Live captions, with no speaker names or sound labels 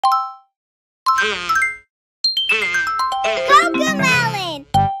CoComelon!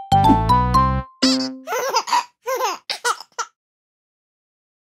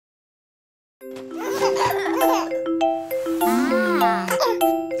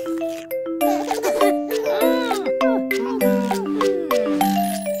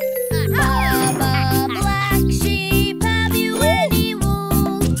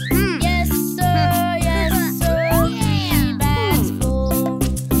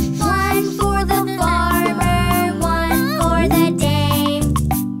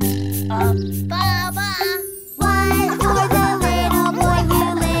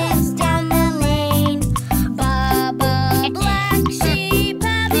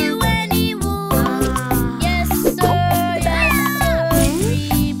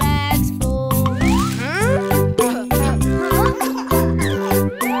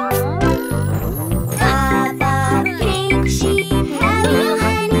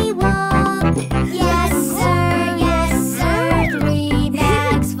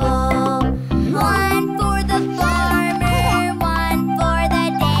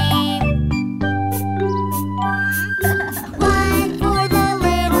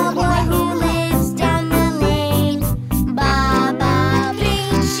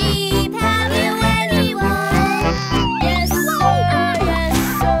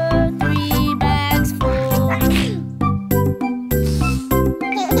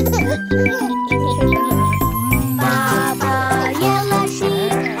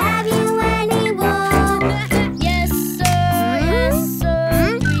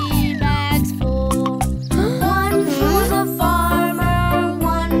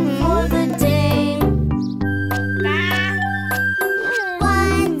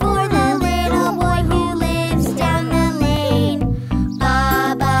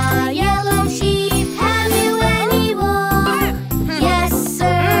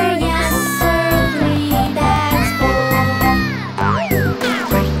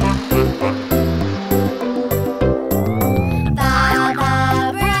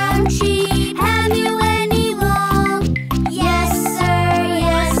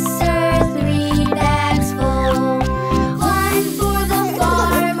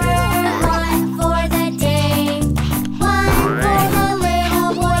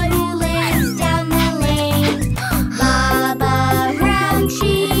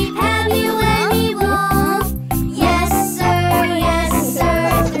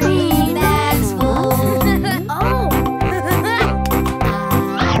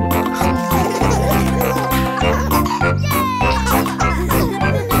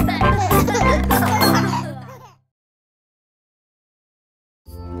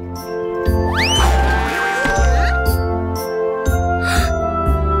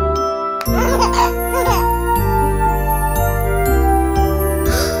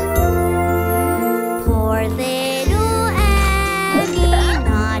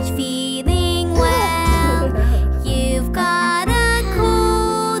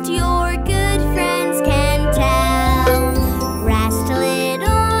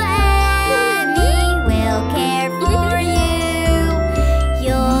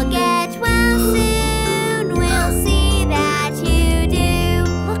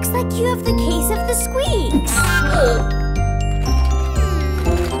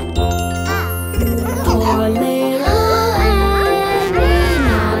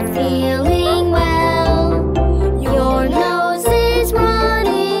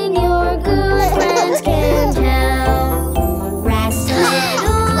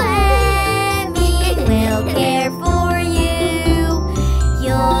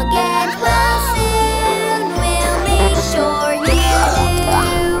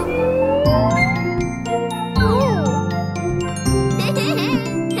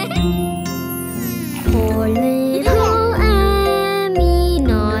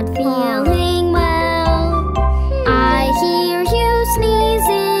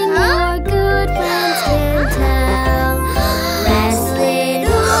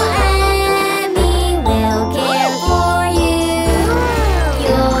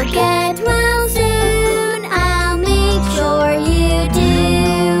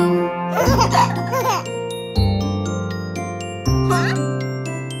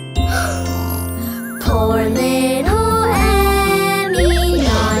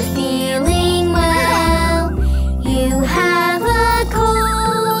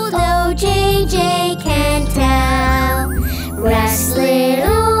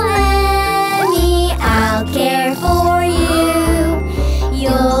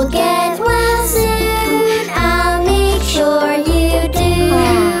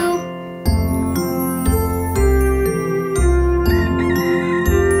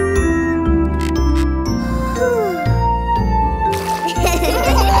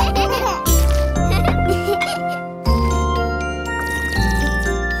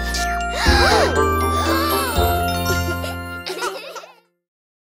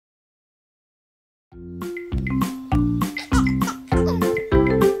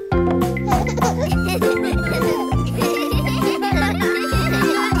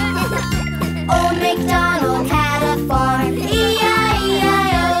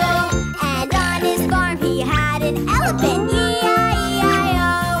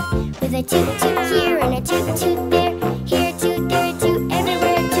 a toot toot here and a toot toot there. Here a toot, there a toot,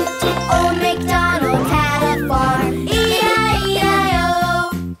 everywhere a toot toot. Old MacDonald had a farm, E-I-E-I-O.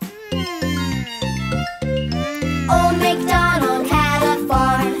 Old MacDonald had a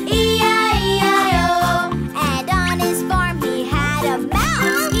farm, E-I-E-I-O. And on his farm he had a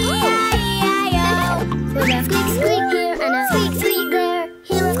mouse, E-I-E-I-O. With a squeak squeak here and a squeak squeak there.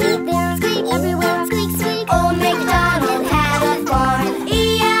 Here a squeak, there a squeak, everywhere a squeak squeak. Old MacDonald had a farm,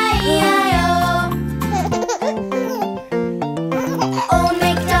 E-I-E-I-O. Old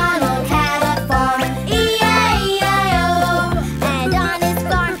MacDonald had a farm, E-I-E-I-O. And on his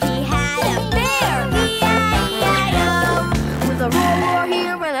farm he had a bear, E-I-E-I-O. With a roar roar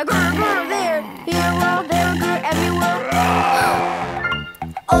here and a grr grr there. Here a roar, there a grr, everywhere.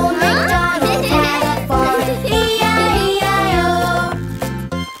 Old MacDonald had a farm, E-I-E-I-O.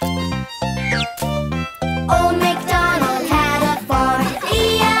 Old MacDonald had a farm,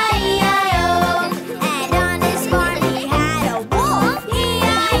 E-I-E-I-O. And on his farm he had a wolf,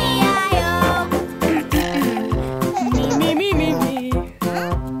 E-I-E-I-O. Me, me, me, me, me.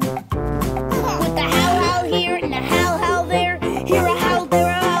 With the howl howl here and the howl howl there. Here a howl, there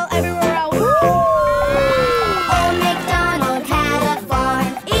a howl, everywhere a woo. Old MacDonald had a farm,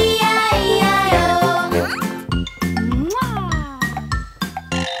 E-I-E-I-O.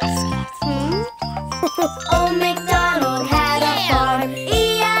 Old MacDonald had a farm,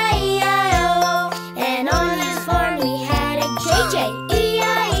 E-I-E-I-O. And on his farm he had a JJ,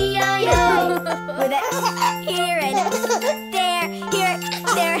 E-I-E-I-O. With a here and there, here,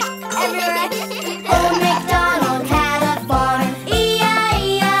 there, everywhere. Old MacDonald had a farm,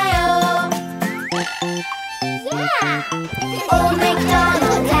 E-I-E-I-O. Yeah. Old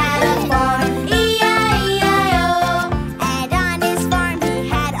MacDonald had a farm, E-I-E-I-O. And on his farm he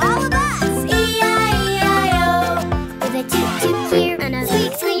had all of us, E-I-E-I-O. With a toot toot here and a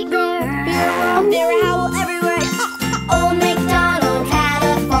squeak squeak there. Here a roar, there a howl, everywhere. Old MacDonald had a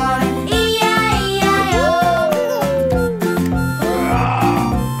farm, E-I-E-I-O.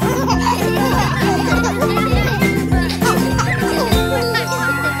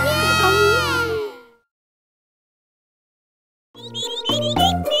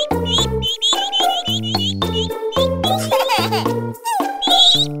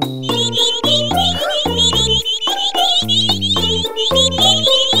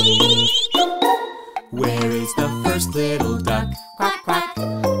 Where is the first little duck? Quack, quack.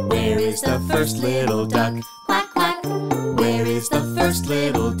 Where is the first little duck? Quack, quack. Where is the first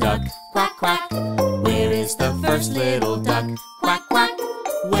little duck? Quack, quack. Where is the first little duck? Quack, quack.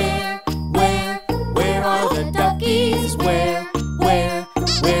 Where are the duckies? Where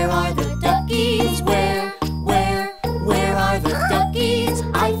are the duckies? Where are the duckies?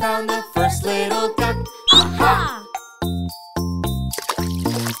 I found the first little duck. Aha!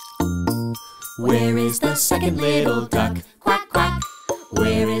 Where is the second little duck? Quack, quack.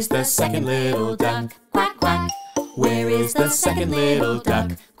 Where is the second little duck? Quack, quack. Where is the second little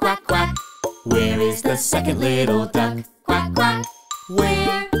duck? Quack, quack. Where is the second little duck? Quack, quack.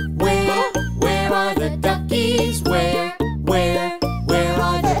 Where are the duckies? Where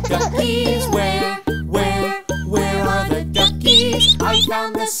are the duckies? Where are the duckies? I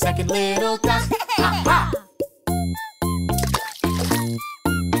found the second little duck. Ha ha!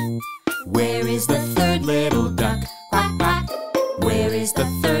 Where is the third little duck? Quack, quack. Where is the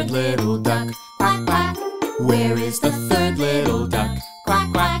third little duck? Quack, quack. Where is the third little duck?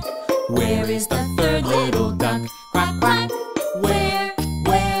 Quack, quack. Where is the third little duck? Quack, quack. Where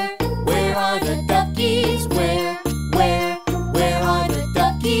are the duckies? Where are the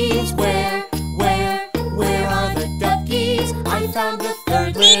duckies? Where are the duckies? I found the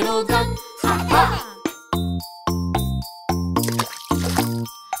third little duck. Ha ha!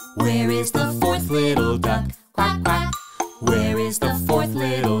 Where is the fourth little duck? Quack, quack. Where is the fourth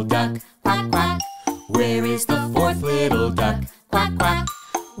little duck? Quack, quack. Where is the fourth little duck? Quack, quack.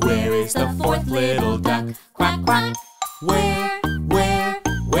 Where is the fourth little duck? Quack, quack. Where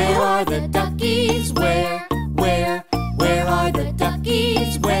are the duckies? Where are the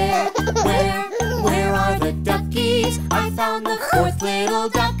duckies? Where are the duckies? I found the fourth little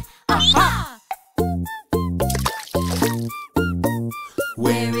duck. Aha!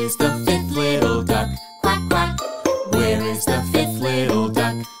 Where is the fifth little duck? Quack, quack. Where is the fifth little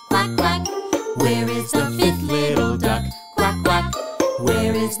duck? Quack, quack. Where is the fifth little duck? Quack, quack.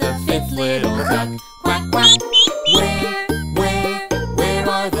 Where is the fifth little duck? Quack, quack. Where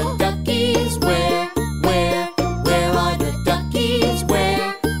are the duckies? Where are the duckies?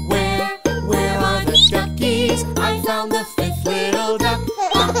 Where are the duckies? I found the fifth little duck.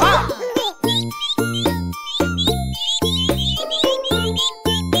 Aha!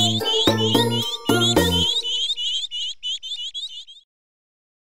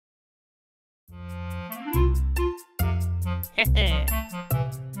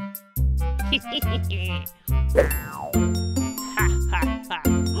 The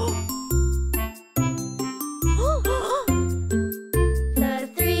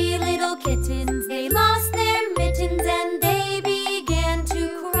three little kittens, they lost their mittens and they began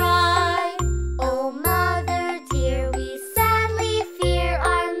to cry. Oh, mother dear, we sadly fear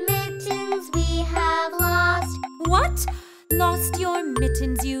our mittens we have lost. What? Lost your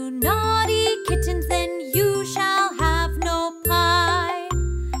mittens, you naughty kittens, then you shall have no pie.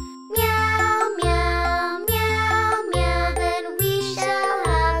 Meow, meow, meow, meow, then we shall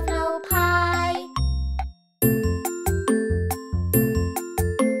have no pie.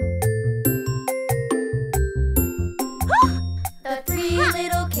 The three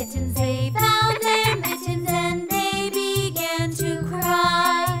little kittens, they found their mittens and they began to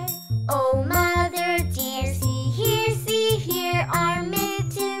cry. Oh, mother dear, see here, our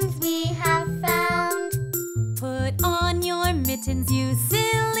mittens we have found. Put on your mittens, you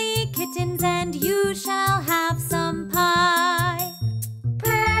silly kittens, and you shall have some pie.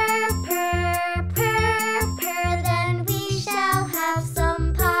 Purr, purr, purr, purr, then we shall have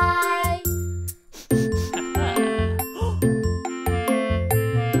some pie.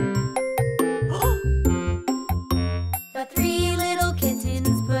 The three little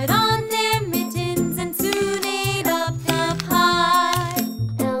kittens put on their mittens and soon ate up the pie.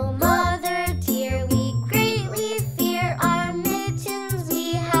 Oh, mother dear, we greatly fear our mittens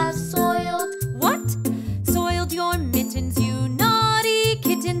we have soiled. What? Soiled your mittens, you naughty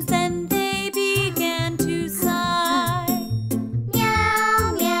kittens, then they began to sigh.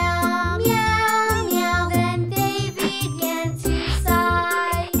 Meow, meow, meow, meow, then they began to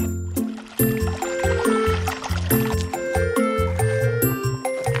sigh.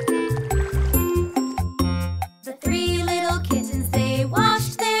 The three little kittens, they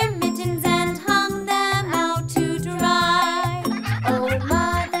washed their mittens and hung them out to dry. Oh,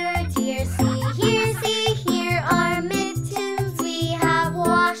 mother dear, see here, our mittens we have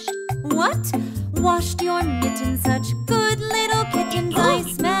washed. What? Washed your mittens, such good little kittens, I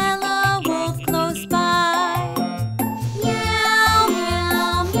smell a wolf close by. Meow,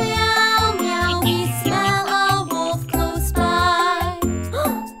 meow, meow, meow, we smell a wolf close by.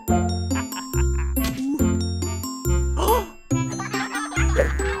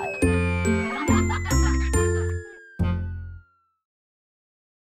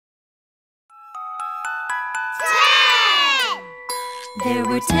 There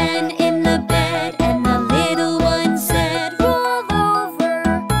were 10 in the bed, and the little one said, Roll over,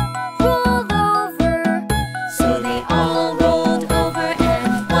 roll over. so they all rolled over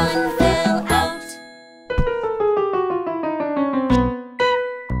and one fell out.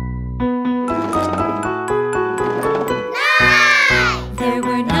 Nine! There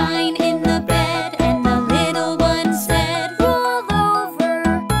were 9 in the bed, and the little one said, Roll over,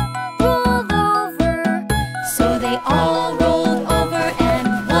 roll over. so they all rolled over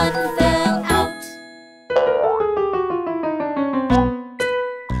and one fell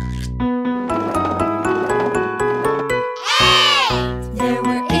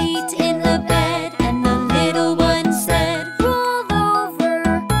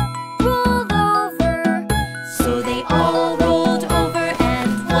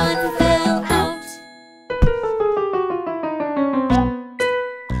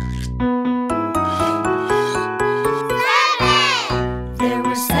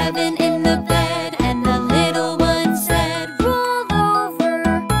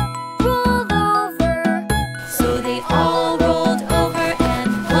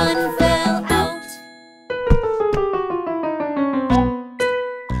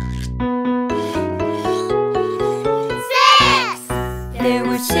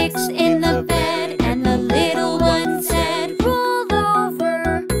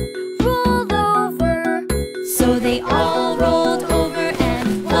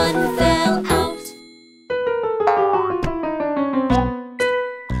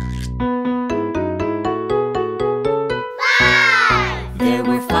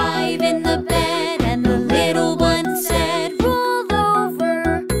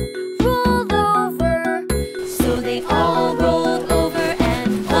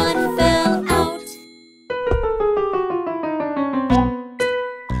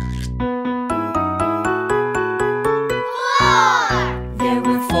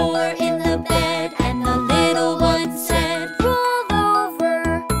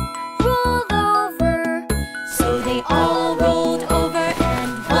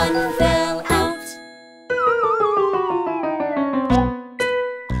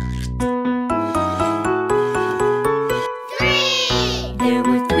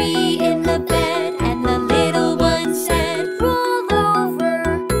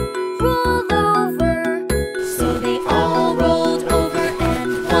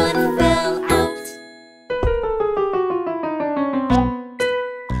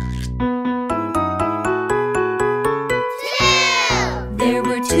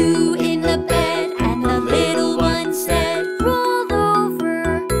two in the bed, and the little one said, Rolled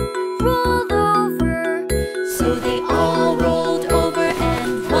over, rolled over. so they all rolled over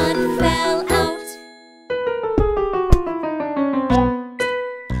and one fell out.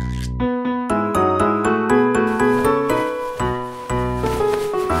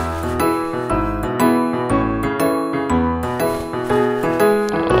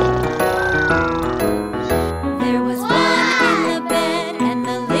 There was one in the bed, and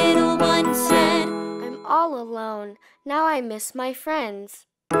the little one said, I'm all alone. Now I miss my friends.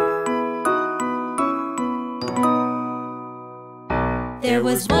 there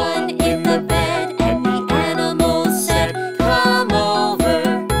was one in the bed, and the animals said, come over,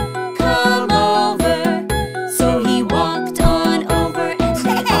 come over. So he walked on over, and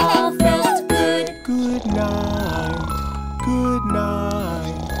they all felt good. Good night, good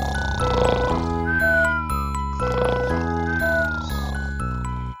night.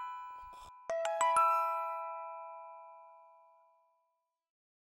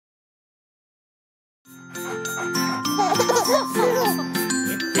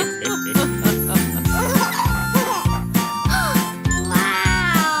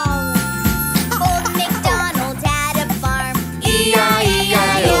 Wow! Old MacDonald had a farm,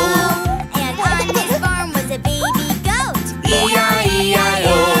 E-I-E-I-O, and on his farm was a baby goat.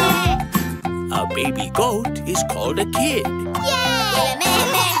 E-I-E-I-O. A baby goat is called a kid. Yay! A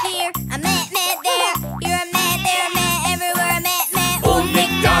met here, a met there. You're a met there, a met everywhere, a met. Old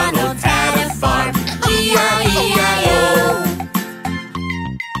MacDonald had a farm, E-I-E-I-O.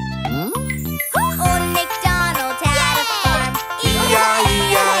 Old MacDonald had a farm,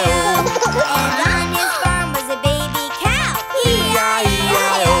 E-I-E-I-O. and on his farm was a baby cow.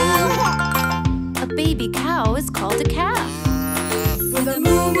 E-I-E-I-O. A baby cow is called a calf. With a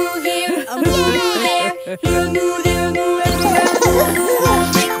moo-moo here, a moo-moo there, here a moo, there a moo, everywhere a moo-moo. Old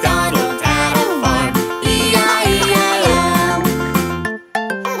MacDonald had a farm, E-I-E-I-O.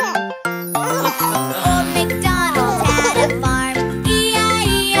 Old MacDonald had a farm,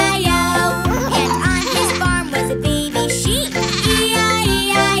 E-I-E-I-O, and on his farm was a baby sheep,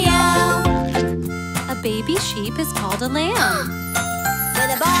 E-I-E-I-O. A baby sheep is called a lamb.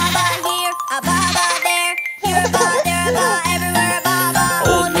 With a baa baa here, a baa baa there, here a baa, there a baa, everywhere a baa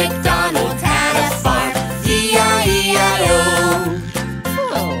baa. Old MacDonald had a farm, E-I-E-I-O.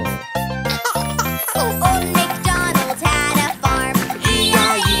 Old MacDonald had a farm,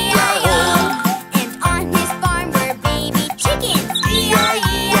 E-I-E-I-O, and on his farm were baby chickens,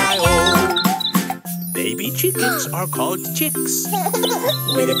 E-I-E-I-O. Baby chickens are called chicks.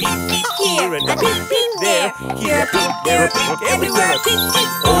 With a peep peep here and a peep peep there, here a peep, there a peep, everywhere a peep peep.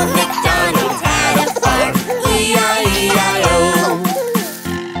 Old MacDonald had a farm, E-I-E-I-O.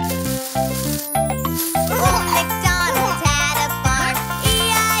 Old MacDonald had a farm,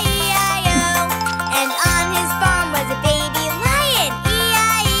 E-I-E-I-O, and on his farm was a baby lion,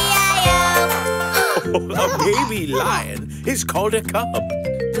 E-I-E-I-O. A baby lion is called a cub.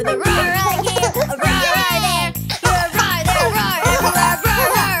 With a roar right here, a roar right there, here a roar, there a roar, everywhere a roar,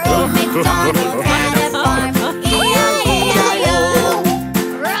 roar. Old MacDonald had a farm, E-I-E-I-O.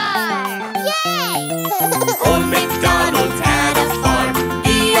 Roar! Yay! Old MacDonald had a farm,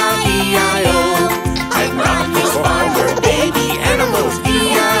 E-I-E-I-O. And on his farm were baby animals,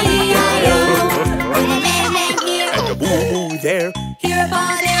 E-I-E-I-O. With a man here, And a boo-boo there. Here a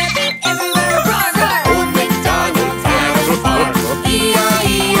baa, there a beep, everywhere a roar, roar. Old MacDonald had a farm,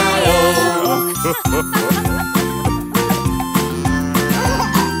 E-I-E-I-O.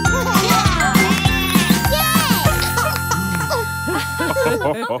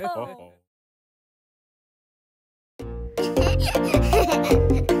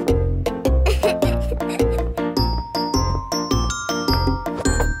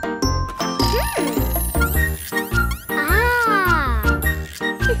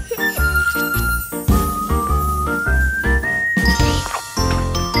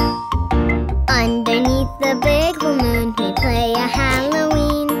 Underneath the big full moon, we play a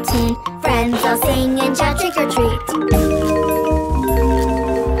Halloween tune. Friends all sing and shout trick or treat. Boo!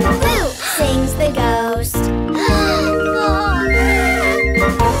 Sings the ghost.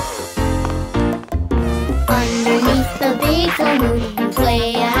 Underneath the big full moon, we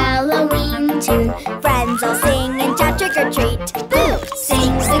play a Halloween tune. Friends all sing and shout trick or treat. Boo!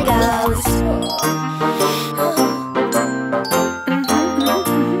 Sings the ghost.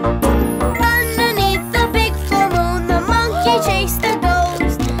 Underneath the big full moon, the monkey chased the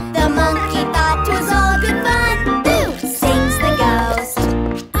ghost. The monkey thought 'twas all good fun. Boo! Sings the ghost.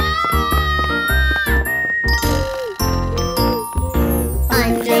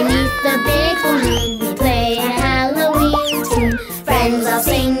 Underneath the big full moon, we play a Halloween tune. Friends all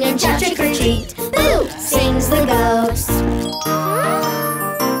sing sing and shout trick or treat. Boo! Sings the ghost.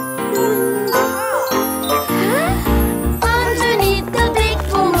 Underneath the big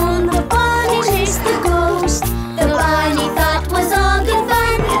full moon, the bunny chased the ghost. The bunny thought was all good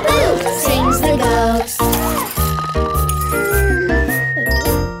fun. Boo! Sings the ghost.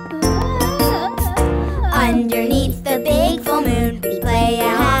 Underneath the big full moon, we play a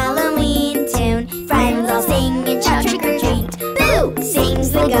Halloween tune. Friends all sing and shout trick or treat. Boo!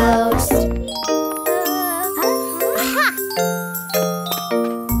 Sings the ghost.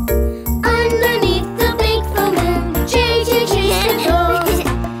 Underneath the big full moon, JJ chased the ghost.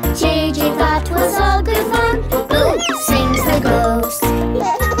 JJ thought was all good fun. Boo! Sings the ghost.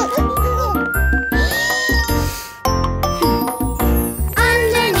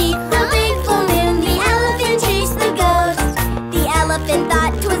 Underneath the big full moon, the elephant chased the ghost. The elephant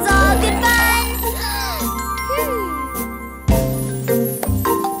thought 'twas all good fun.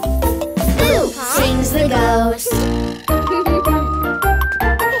 Boo! Sings the ghost.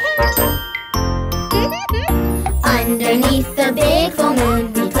 Underneath the big full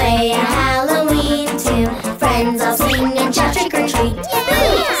moon, we play a Halloween tune. Friends all sing and shout trick or treat. Boo!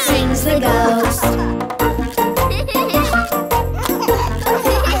 Sings the ghost.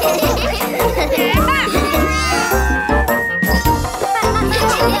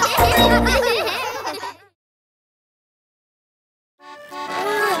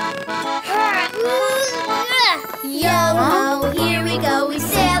 Yo-ho, here we go, we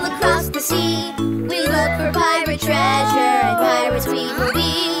sail across the sea. We look for pirate treasure, and pirates we will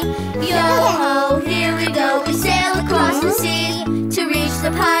be. Yo-ho, here we go, we sail across the sea. To reach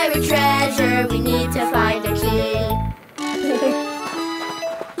the pirate treasure, we need to find a key.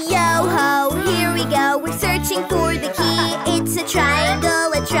 Yo-ho, here we go, we're searching for the key. It's a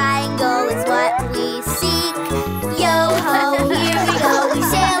triangle is what we seek. Yo-ho, here we go, we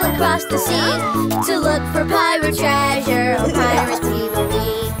sail across the sea. To look for pirate treasure, oh pirates we will be.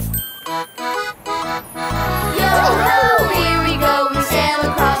 Yo-ho, here we go, we sail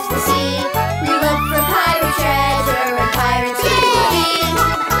across the sea. We look for pirate treasure, and pirates we will be.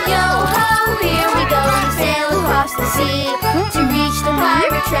 Yo-ho, here we go, we sail across the sea. To reach the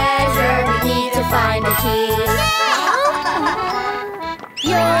pirate treasure, we need to find a key.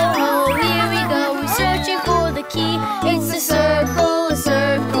 Yo-ho, here we go, we're searching for the key. It's a circle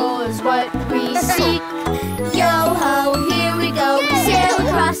is what we seek. Yo-ho, here we go, we sail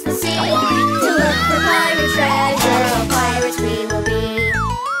across the sea. To look for pirate treasure, oh pirates we will be.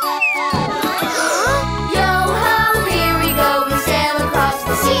 Yo-ho, here we go, we sail across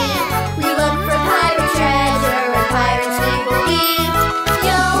the sea. We look for pirate treasure, and pirates we will be.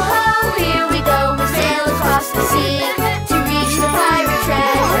 Yo-ho, here we go, we sail across the sea. To reach the pirate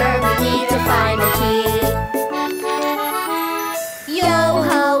treasure, we need to find a key.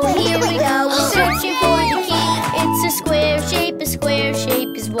 Yo-ho, here we go, we're searching for the key. It's a square shape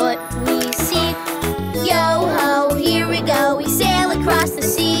is what we seek. Yo-ho, here we go, we sail across the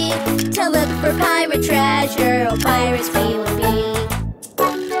sea. To look for pirate treasure, oh pirates we will be.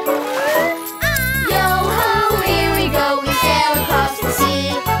 Yo-ho, here we go, we sail across the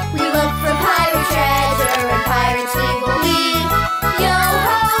sea. We look for pirate treasure, and pirates we will be.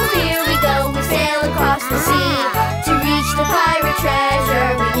 Yo-ho, here we go, we sail across the sea. To reach the pirate treasure,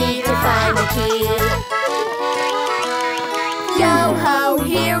 we need to find the key. Yo-ho,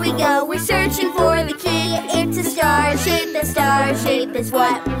 here we go, we're searching for the key. It's a star shape is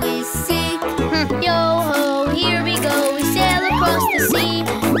what we seek. Yo-ho, here we go, we sail across the sea.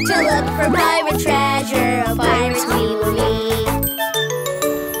 To look for pirate treasure, oh pirates we will be.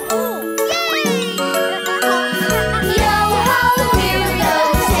 Yo-ho, here we go,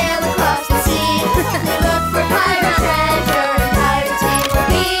 we sail across the sea. We look for pirate treasure, and pirates we will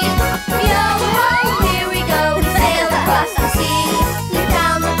be. Yo-ho, here we go, we sail across the sea. We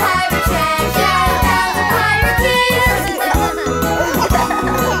found the pirate treasure, found the pirate key.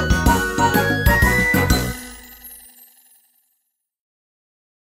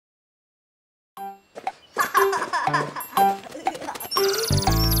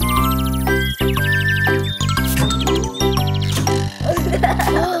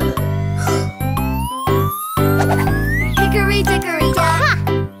 Hickory dickory dock.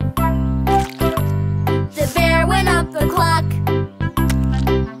 The bear went up the clock.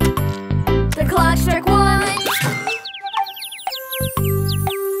 The clock struck one.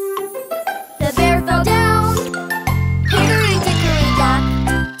 The bear fell down. Hickory dickory dock.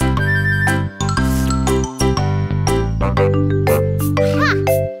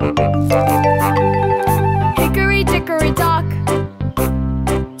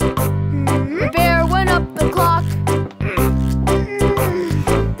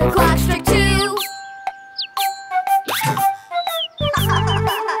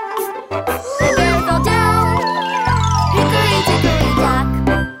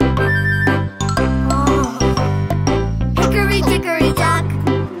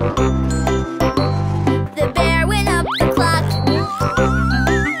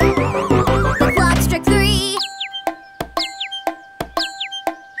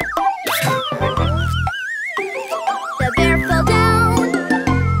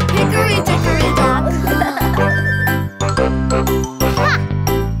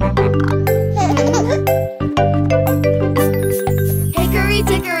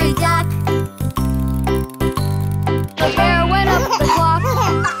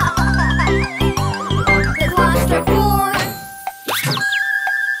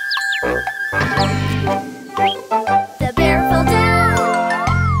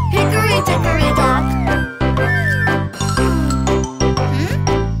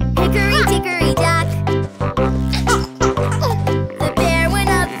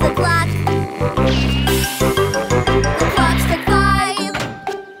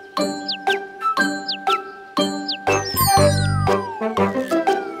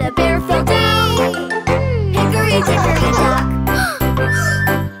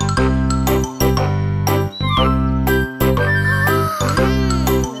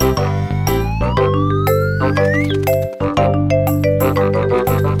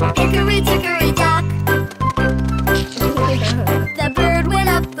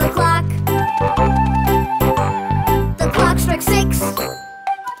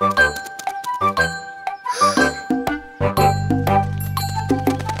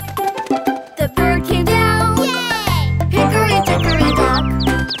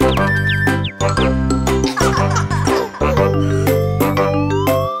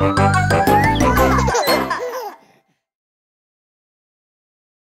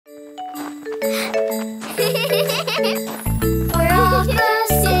 We're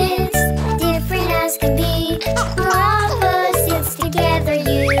opposites, different as can be. We're opposites together,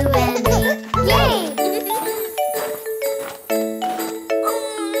 you and me. Yay!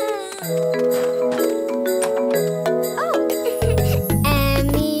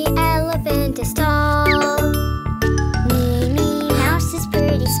 Emmy elephant is tall. Minnie mouse is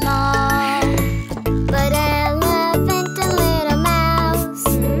pretty small. But elephant and little mouse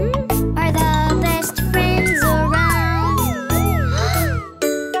are the best friends around.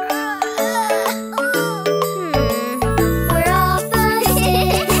 We're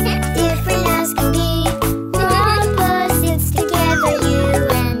opposites, different as can be. We're opposites together, you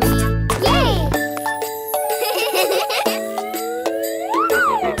and me. Yay!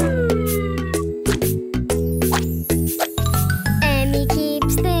 Emmy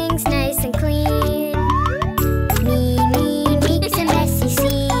keeps things nice and clean. Mimi makes a messy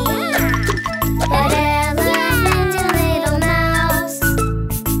scene. But elephant and little mouse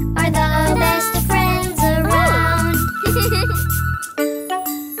are the best friends around.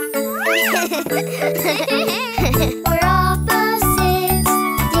 We're opposites,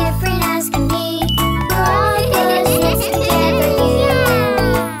 different as can be. We're opposites together, you and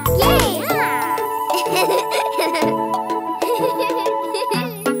me. Yay!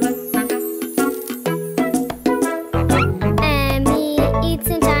 Emmy eats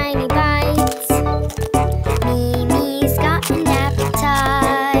in tiny bites. Mimi's got an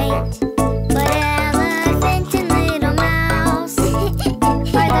appetite. But elephant and little mouse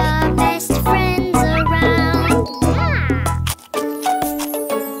are the best friends around.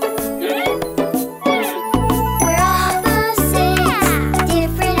 We're opposites,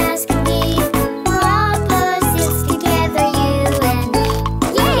 different as can be. We're opposites together, you and me.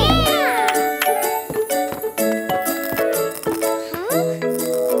 Yay!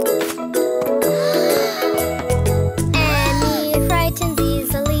 Emmy frightens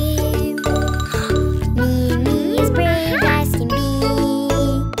easily. Mimi's brave as can be.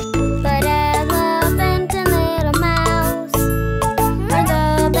 But elephant and little mouse are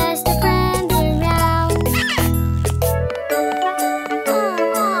the best of friends around.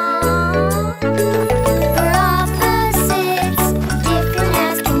 We're opposites, different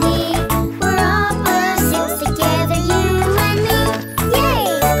as can be. We're opposites together, you and me. Yay!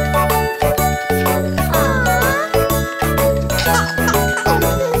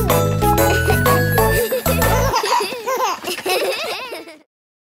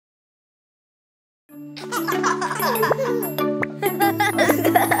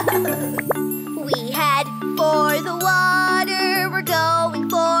 We head for the water, we're going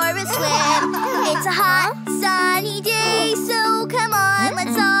for a swim. It's a hot, sunny day, so come on,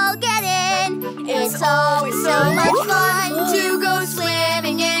 let's all get in. It's always so much fun to go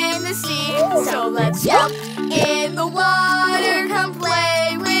swimming in the sea. So let's jump in the water, come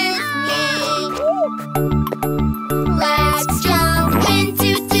play with me. Let's jump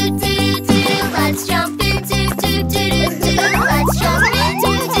into do-do-do-do. Let's jump into do-do-do-do. Let's jump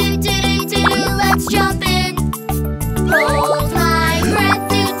into do-do-do-do. Let's jump in. Hold my breath,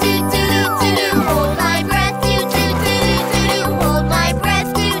 do-do-do-do-do. Hold my breath, do-do-do-do-do. Hold my breath,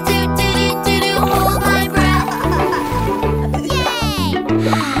 do-do-do-do-do. Hold my breath. Yay!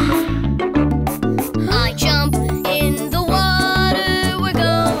 I jump in the water, we're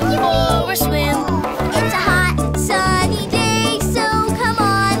going for a swim. It's a hot, sunny day, so come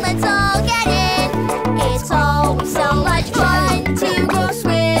on, let's all get in. It's always so much fun to go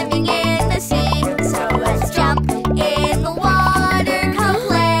swimming in the sea. So let's jump in the water, come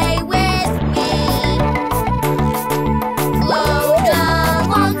play with me. Float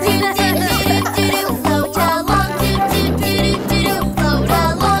along, do-do-do-do-do. Float along, do-do-do-do-do. Float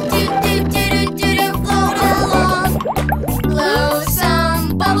along, do-do-do-do-do. Float along. Blow some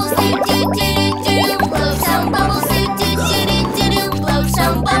bubbles, do-do-do-do-do. Blow some bubbles, do-do-do-do-do. Blow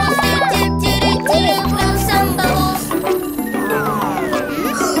some bubbles, do-do-do-do-do. Blow some bubbles.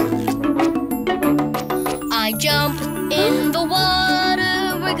 I jump in the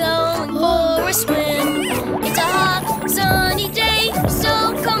water, we're going for a swim. It's a hot, sunny day,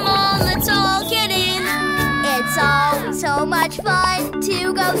 so come on, let's all get in. It's always so much fun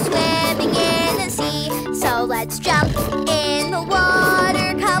to go swimming in the sea. So let's jump in the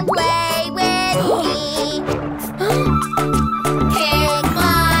water, come play with me. Kick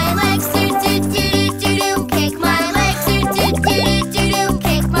my legs, do-do-do-do-do. Kick my legs, do-do-do-do-do.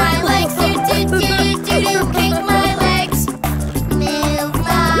 Kick my legs, do-do-do-do-do. Kick my legs. Move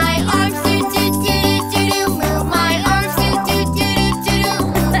my arms, do-do-do-do-do. Move my arms, do-do-do-do-do.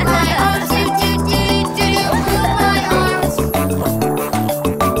 Move my arms, do-do-do-do-do. Move my arms.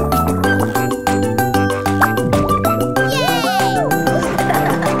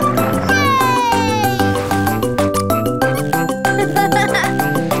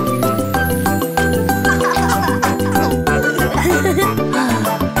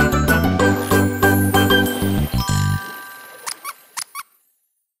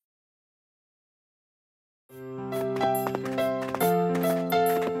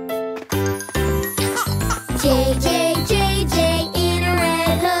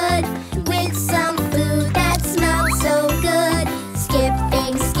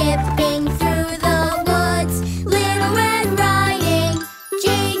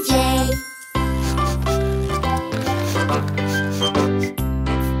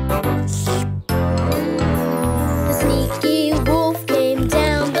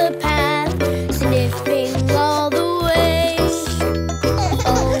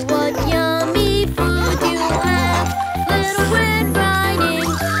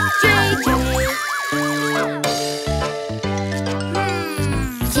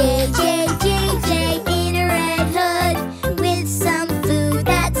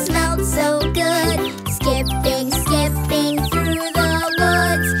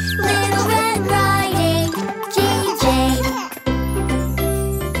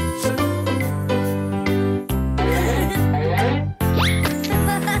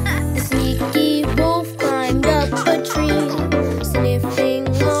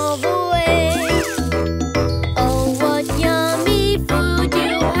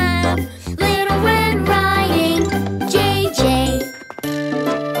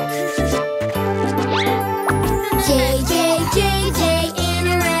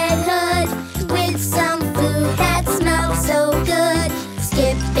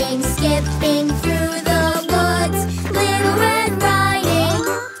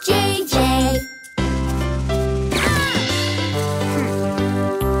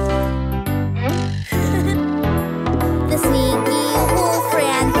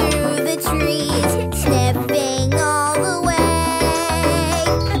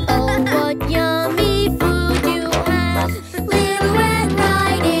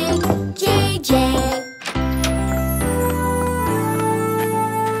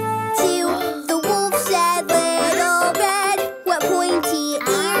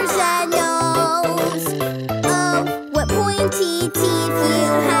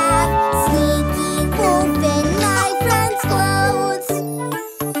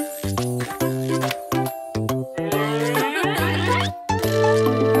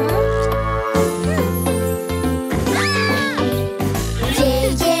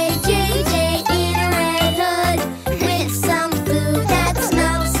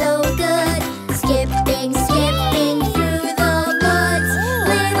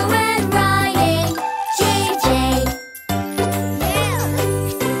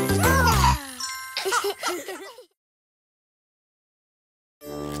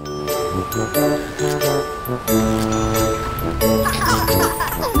 This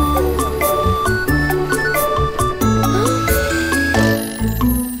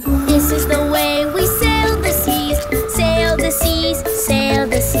is the way we sail the seas, sail the seas, sail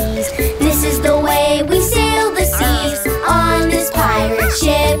the seas. This is the way we sail the seas on this pirate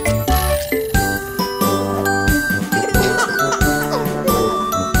ship.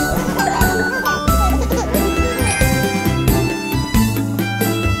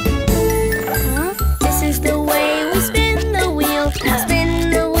 This is the way we spin the wheel, spin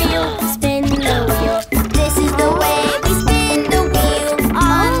the wheel, spin the wheel. This is the way we spin the wheel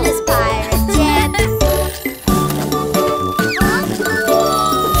on this pirate ship.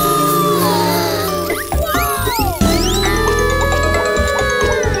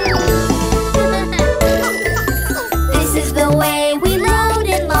 This is the way we load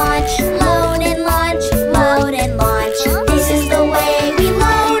and launch, load and launch, load and launch. This is the way we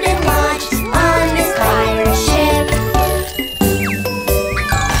load and launch on this pirate ship.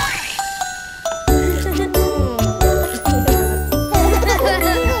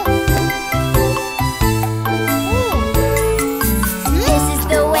 This is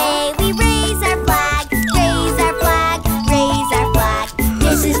the way we raise our flag, raise our flag, raise our flag.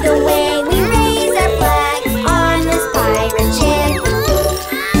 This is the way we raise our flag on this pirate ship.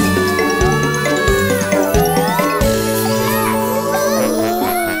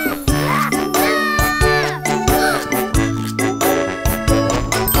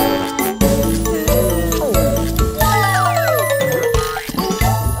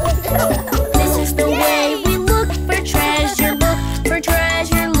 This is the way we look for treasure, look for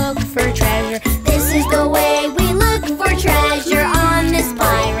treasure, look for treasure. This is the way we look for treasure on this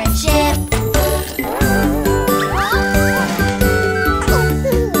pirate ship.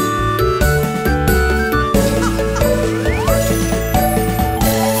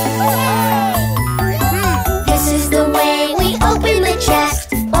 This is the way we open the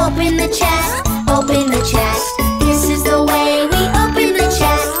chest, open the chest, open the chest. This is the way we open the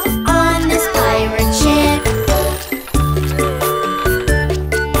chest on this pirate ship.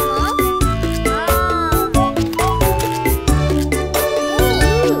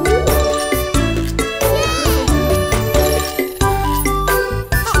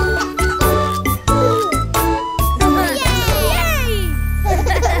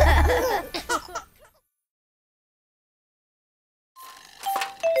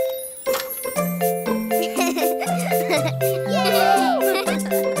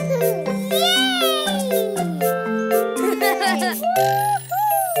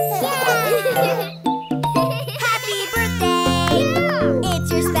 Happy birthday! It's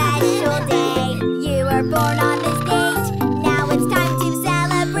your special day. You were born on this date. Now it's time to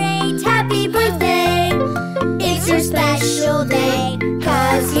celebrate. Happy birthday! It's your special day.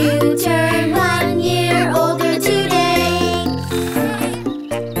 'Cause you turn 1 year older today.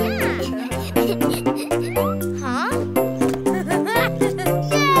 Huh?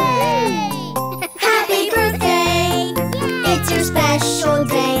 Happy birthday! It's your special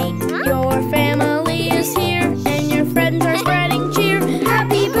day. Your family is here and your friends are spreading cheer.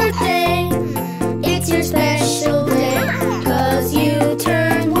 Happy birthday! It's your special day. 'Cause you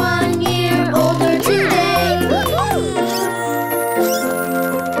turn 1 year older today.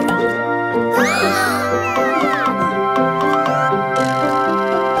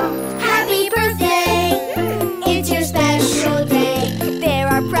 Happy birthday! It's your special day. There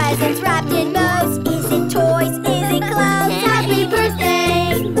are presents wrapped in bows. Is it toys? Is it clothes? Happy birthday!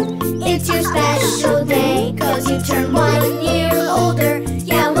 It's your special day. 'Cause you turn 1 year older.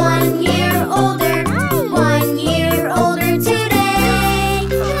 Yeah, 1 year older. 1 year older today.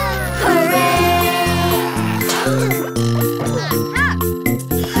 Hooray!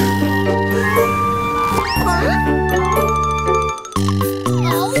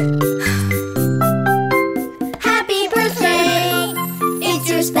 Happy birthday! It's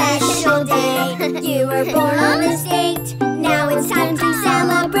your special day. You were born on this date. Now it's time to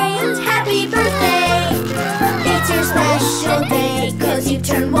celebrate. Happy birthday! It's your special day. 'Cause you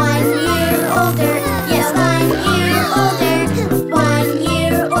turn 1 year older. Yes, 1 year older. 1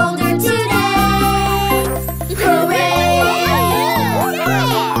 year older today. Hooray!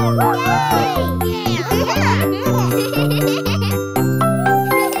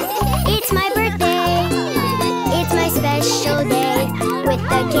 It's my birthday. It's my special day. With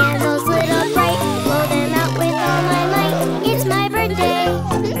the candles lit up bright, blow them out with all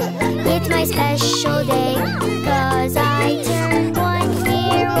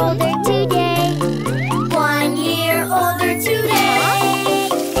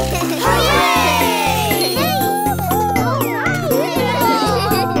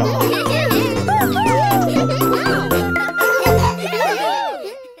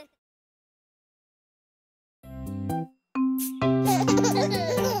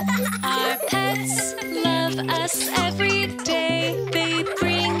Our pets love us every day. They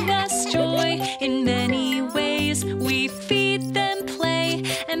bring us joy in many ways. We feed them, play,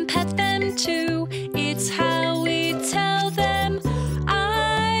 and pet them too. It's how we tell them,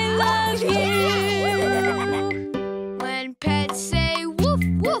 I love you. When pets say woof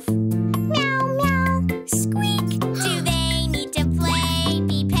woof, meow meow, squeak, do they need to play,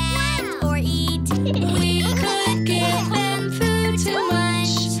 be pet, or eat? We could give them food to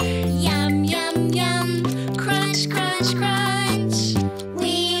munch. Yum, yum, yum. Crunch, crunch, crunch.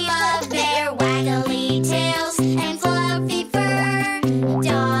 We love their waggly tails and fluffy fur,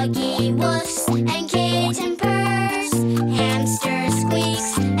 doggy woofs and kitten purrs, hamster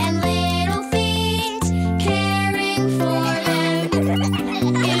squeaks and little feet. Caring for them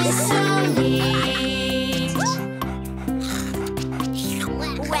is so neat.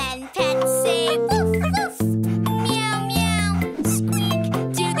 When pets say woof woof, meow meow, squeak,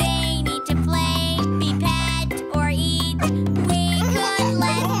 do they need to play, be pet, or eat? We could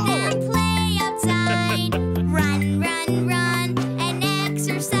let them play outside, run, run, run, and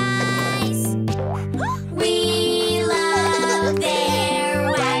exercise. We love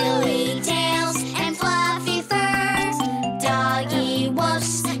their waggly tails and fluffy furs, doggy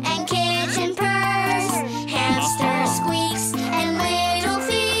woofs and kitten purrs, hamster squeaks and little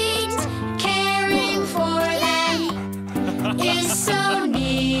feet. Caring for them is so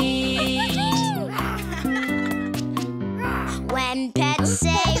neat. When pets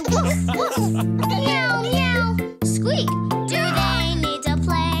say woof woof, meow meow, squeak, do they need to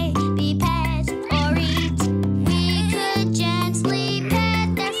play, be pet, or eat? We could gently pet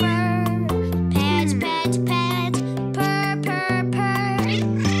their fur, pet, pet, pet, purr, purr, purr.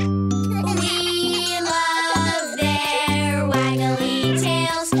 We love their waggly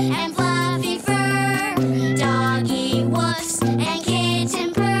tails and fluffy fur, doggy woofs and kitten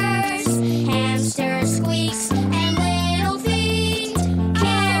purrs, hamster squeaks and little feet.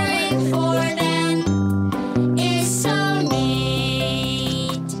 Caring for them is so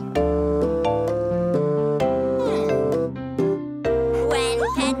neat. When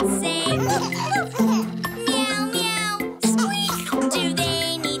pets say woof woof, meow meow, squeak, do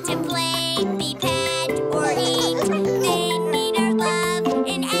they need to play, be pet, or eat? They need our love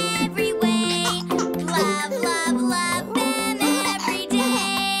in every way. Love, love, love them every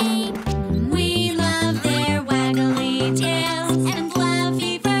day. We love their waggly tails and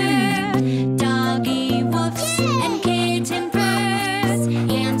fluffy fur, doggy woofs and kitten purrs,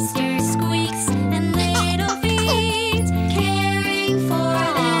 hamster squeaks and little feet. Caring for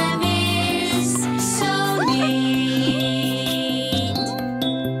them is so neat.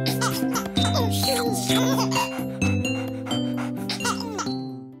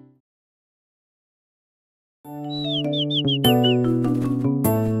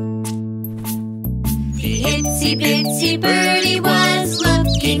 The itsy bitsy birdie was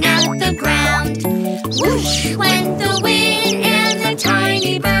looking at the ground. Whoosh went the wind and the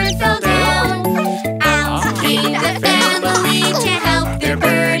tiny bird fell down. Out came the family to help their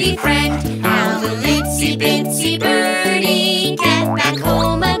birdie friend. How will itsy bitsy birdie get back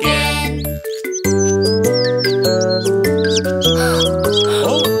home again?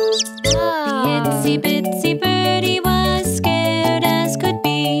 The itsy bitsy birdie was scared as could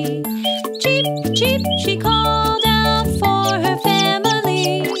be. Cheep, cheep, she called out for her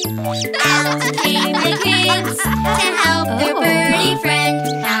family. Out came the kids to help their birdie friend.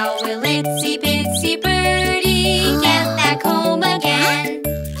 How will itsy bitsy birdie get back home again?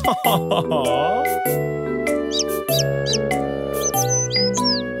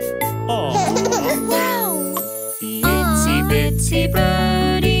 The itsy bitsy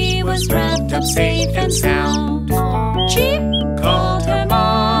birdie was wrapped up safe and sound. Cheep called her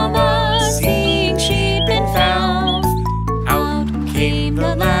mama, seeing she'd been found. Out came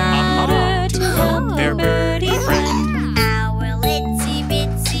the ladder to help their birdie friend. How will itsy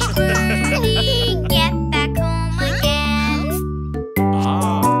bitsy birdie get back home again?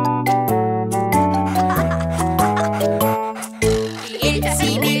 The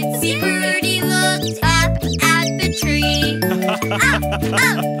itsy bitsy birdie looked up at the tree. Up,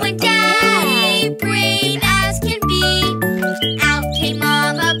 up went Daddy, brave as can be. Out came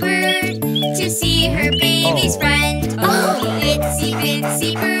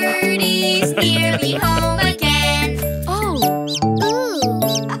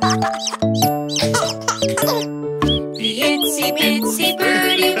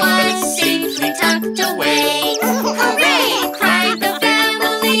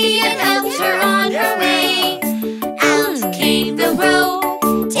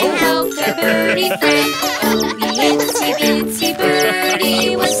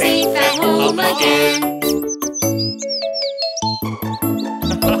again.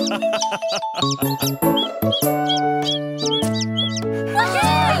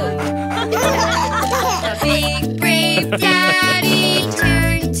 The big brave daddy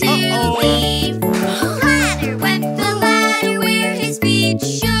turned to leave. Ladder went the ladder where his feet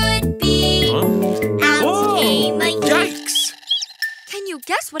should be. Out came a Yikes! Can you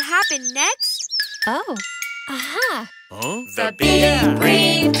guess what happened next? Oh. Aha. The big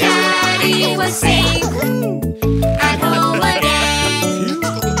brave daddy was safe at home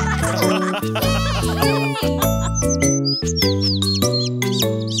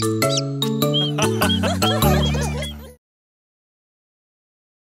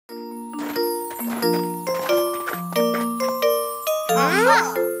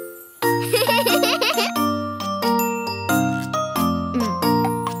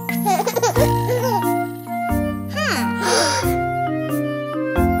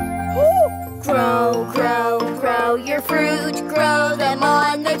Grow, grow, grow your fruit, grow them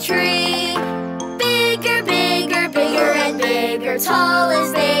on the tree. Bigger, bigger, bigger and bigger, tall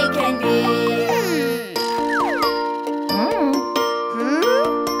as they can be.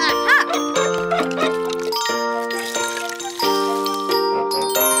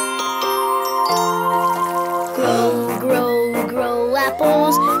 Grow, grow, grow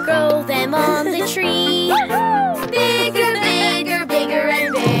apples, grow them on the tree. Bigger, bigger, bigger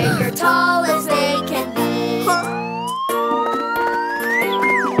and bigger, tall as they can be.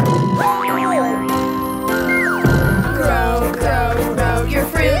 Grow, grow, grow your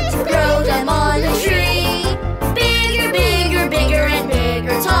fruit, grow them on the tree. Bigger, bigger, bigger and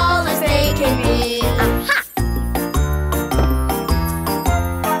bigger, tall as they can be.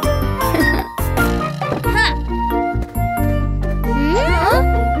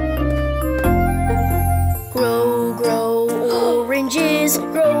 Grow, grow oranges,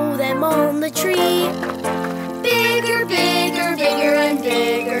 grow them on the tree. Bigger, bigger, bigger and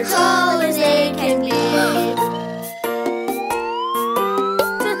bigger, tall as they can be.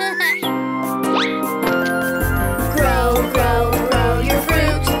 Grow, grow, grow your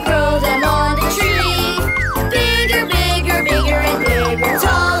fruit, grow them on the tree. Bigger, bigger, bigger and bigger,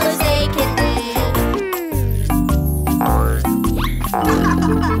 tall as they can be.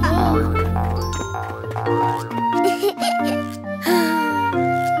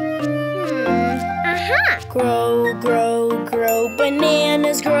 Grow, grow, grow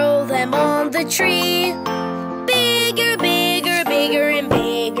bananas, grow them on the tree. Bigger, bigger, bigger and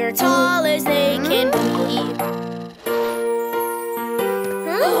bigger, tall as they can be.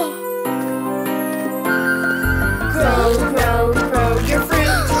 Grow, grow, grow your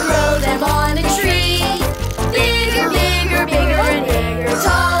fruit, grow them on a tree. Bigger, bigger, bigger and bigger,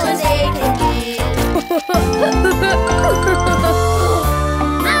 tall as they can be.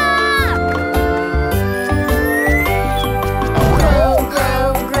 Grow,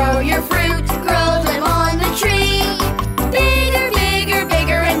 grow, grow your fruit, grow them on the tree. Bigger, bigger,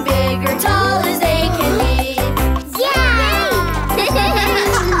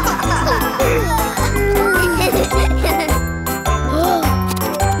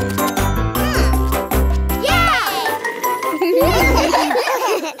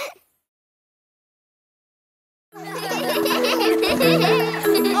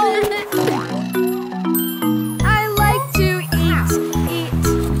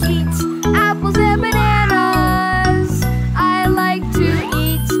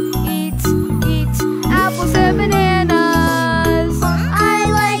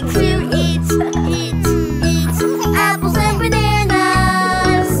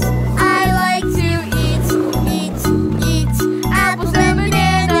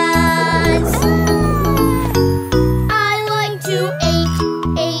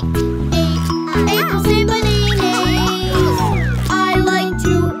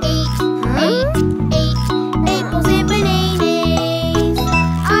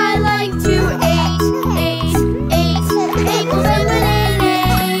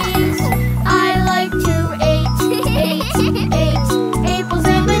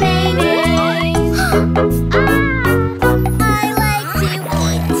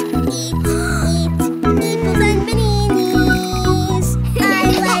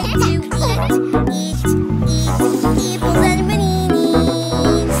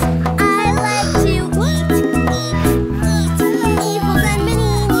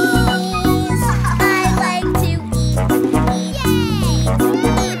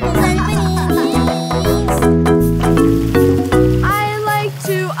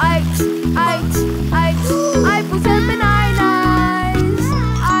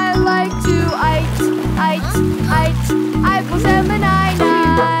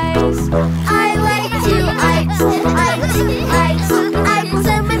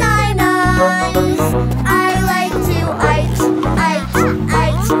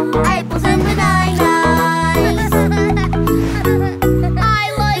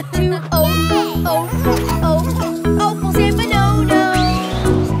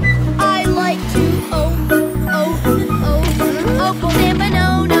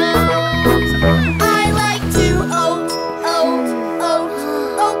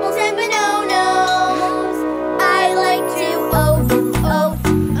 opals and bananas. I like to oat, oat,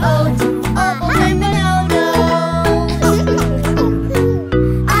 oat, opals and bananas.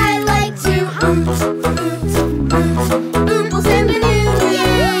 I like to oot, oot, oot, opals and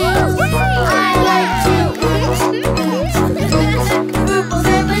bananas. I like to oot, oot, oot, opals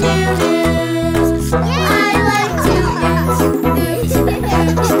and bananas. I like to oot, oot,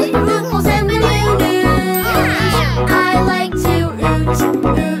 opals and bananas. I like to oot,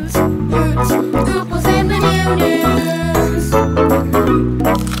 oot, oot, opals and bananas.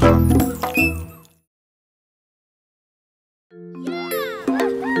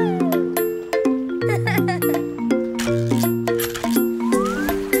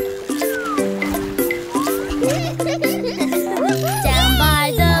 Down by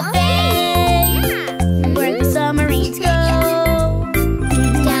the bay, where the submarines go.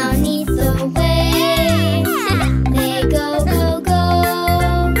 Down 'neath the waves, they go, go, go.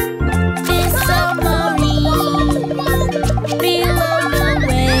 This submarine below the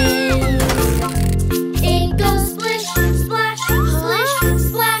waves, it goes splish, splash, splish,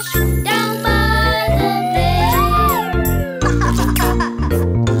 splash down by the bay.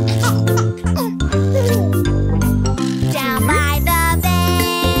 Down by the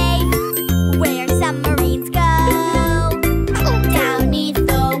bay, where submarines go. Down 'neath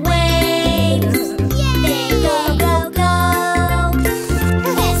the waves, they go, go, go.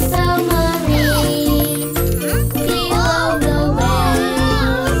 This submarine below the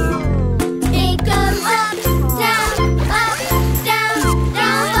waves, it goes up, down, down,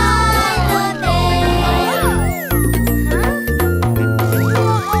 down by the bay.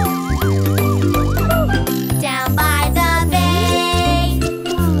 Down by the bay,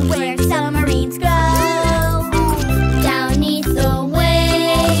 where submarines go. Down 'neath the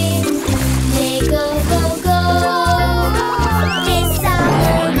waves, they go, go, go. This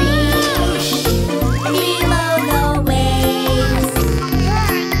submarine below the waves,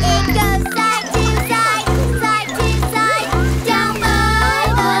 it goes side to side, side to side, down by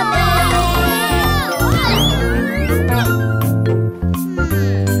the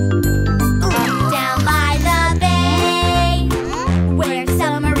Down by the bay, where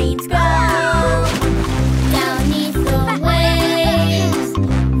submarines go. Down 'neath the waves,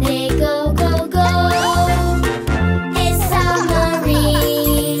 they go, go, go. This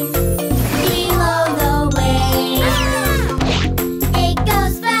submarine below the waves, it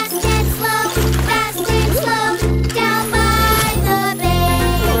goes fast and slow, down by the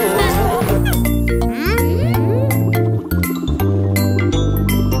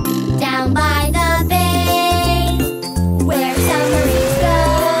Down by the bay, where submarines go.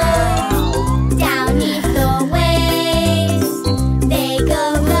 Down 'neath the waves, they go,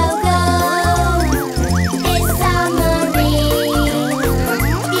 go, go. This submarine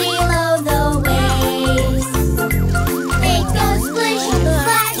below the waves, it goes splish,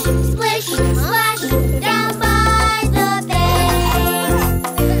 splash, splish, splash down by the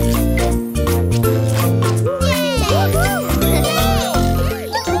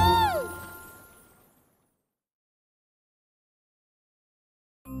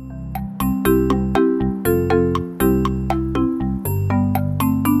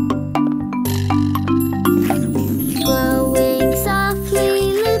Glowing softly,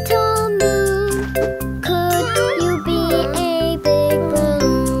 little moon, could you be a big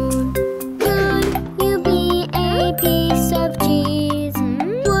balloon? Could you be a piece of cheese?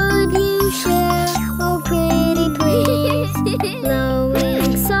 Would you share? Oh, pretty please.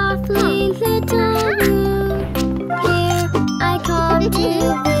 Glowing softly, little moon, here I come to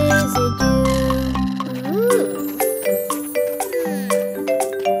visit you.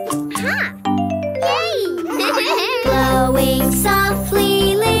 Glowing softly,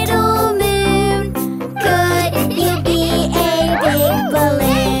 little moon, could you be a big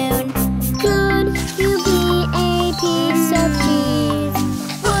balloon? Could you be a piece of cheese?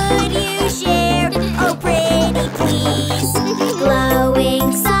 Would you share? Oh, pretty please. Glowing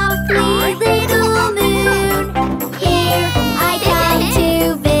softly, little moon, here I come to